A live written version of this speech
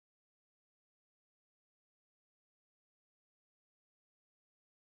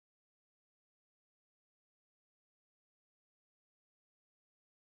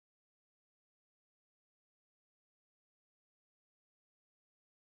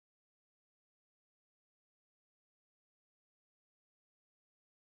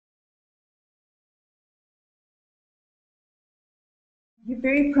You're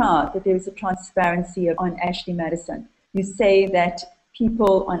very proud that there is a transparency on Ashley Madison. You say that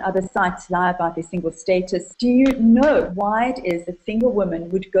people on other sites lie about their single status. Do you know why it is that single women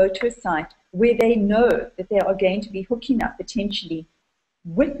would go to a site where they know that they are going to be hooking up potentially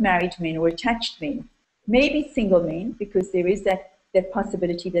with married men or attached men, maybe single men, because there is that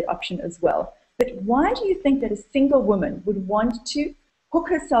possibility, that option as well. But why do you think that a single woman would want to hook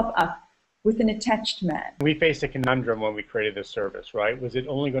herself up with an attached man? We faced a conundrum when we created this service, right? Was it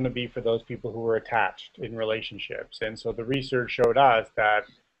only going to be for those people who were attached in relationships? And so the research showed us that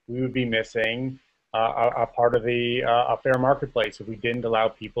we would be missing a part of the a fair marketplace if we didn't allow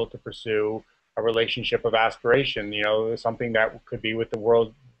people to pursue a relationship of aspiration, you know, something that could be with the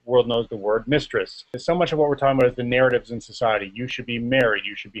world knows the word mistress. So much of what we're talking about is the narratives in society. You should be married,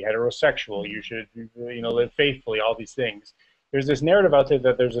 you should be heterosexual, you should, you know, live faithfully, all these things. There's this narrative out there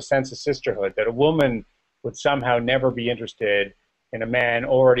that there's a sense of sisterhood, that a woman would somehow never be interested in a man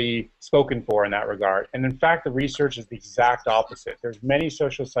already spoken for in that regard. And in fact, the research is the exact opposite. There's many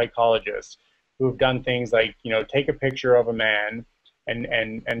social psychologists who have done things like, you know, take a picture of a man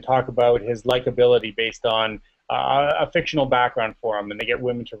and talk about his likability based on a fictional background for him, and they get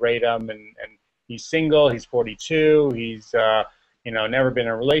women to rate him, and he's single, he's 42, he's you know, never been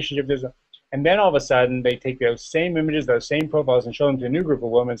in a relationship. And then all of a sudden, they take those same images, those same profiles, and show them to a new group of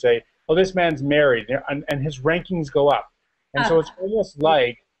women and say, oh, this man's married, and his rankings go up. And so it's almost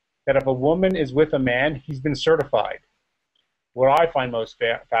like that if a woman is with a man, he's been certified. What I find most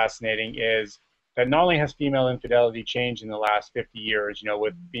fascinating is that not only has female infidelity changed in the last 50 years, you know,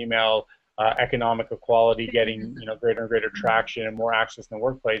 with female economic equality getting, you know, greater and greater traction and more access in the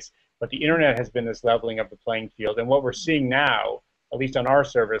workplace, but the internet has been this leveling of the playing field. And what we're seeing now, at least on our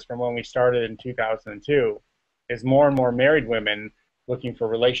service from when we started in 2002, is more and more married women looking for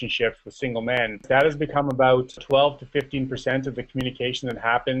relationships with single men. That has become about 12 to 15% of the communication that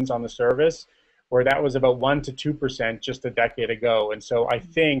happens on the service, where that was about 1 to 2% just a decade ago. And so I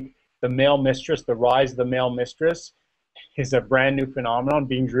think the male mistress, the rise of the male mistress, is a brand new phenomenon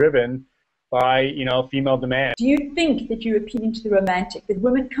being driven by, you know, female demand. Do you think that you're appealing to the romantic, that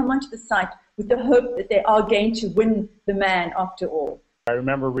women come onto the site with the hope that they are going to win the man after all? I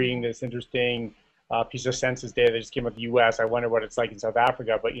remember reading this interesting piece of census data that just came out of the U.S. I wonder what it's like in South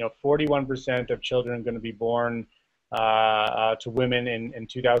Africa, but, you know, 41% of children are going to be born to women in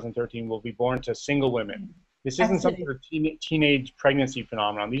 2013 will be born to single women. This isn't some sort of teenage pregnancy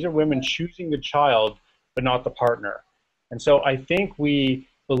phenomenon. These are women choosing the child, but not the partner. And so I think we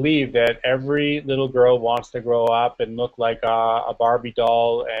believe that every little girl wants to grow up and look like a Barbie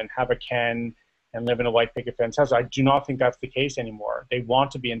doll and have a Ken and live in a white picket fence house. I do not think that's the case anymore. They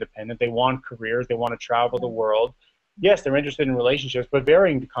want to be independent. They want careers. They want to travel the world. Yes, they're interested in relationships, but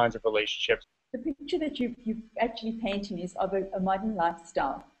varying kinds of relationships. The picture that you're actually painting is of a modern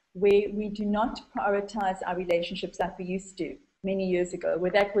lifestyle where we do not prioritize our relationships like we used to many years ago,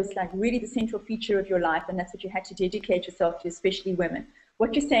 where that was like really the central feature of your life, and that's what you had to dedicate yourself to, especially women.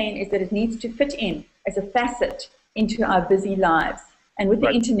 What you're saying is that it needs to fit in as a facet into our busy lives. And with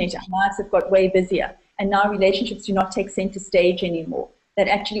the internet, our lives have got way busier. And now relationships do not take center stage anymore. That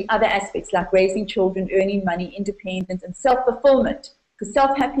actually other aspects like raising children, earning money, independence, and self-fulfillment, because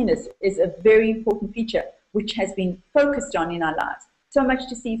self-happiness is a very important feature which has been focused on in our lives. So much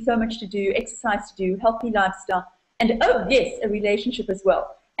to see, so much to do, exercise to do, healthy lifestyle, and oh yes, a relationship as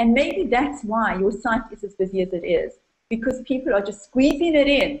well. And maybe that's why your site is as busy as it is, because people are just squeezing it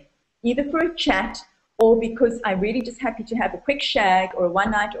in, either for a chat or because I'm really just happy to have a quick shag or a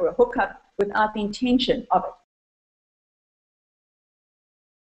one night or a hookup without the intention of it.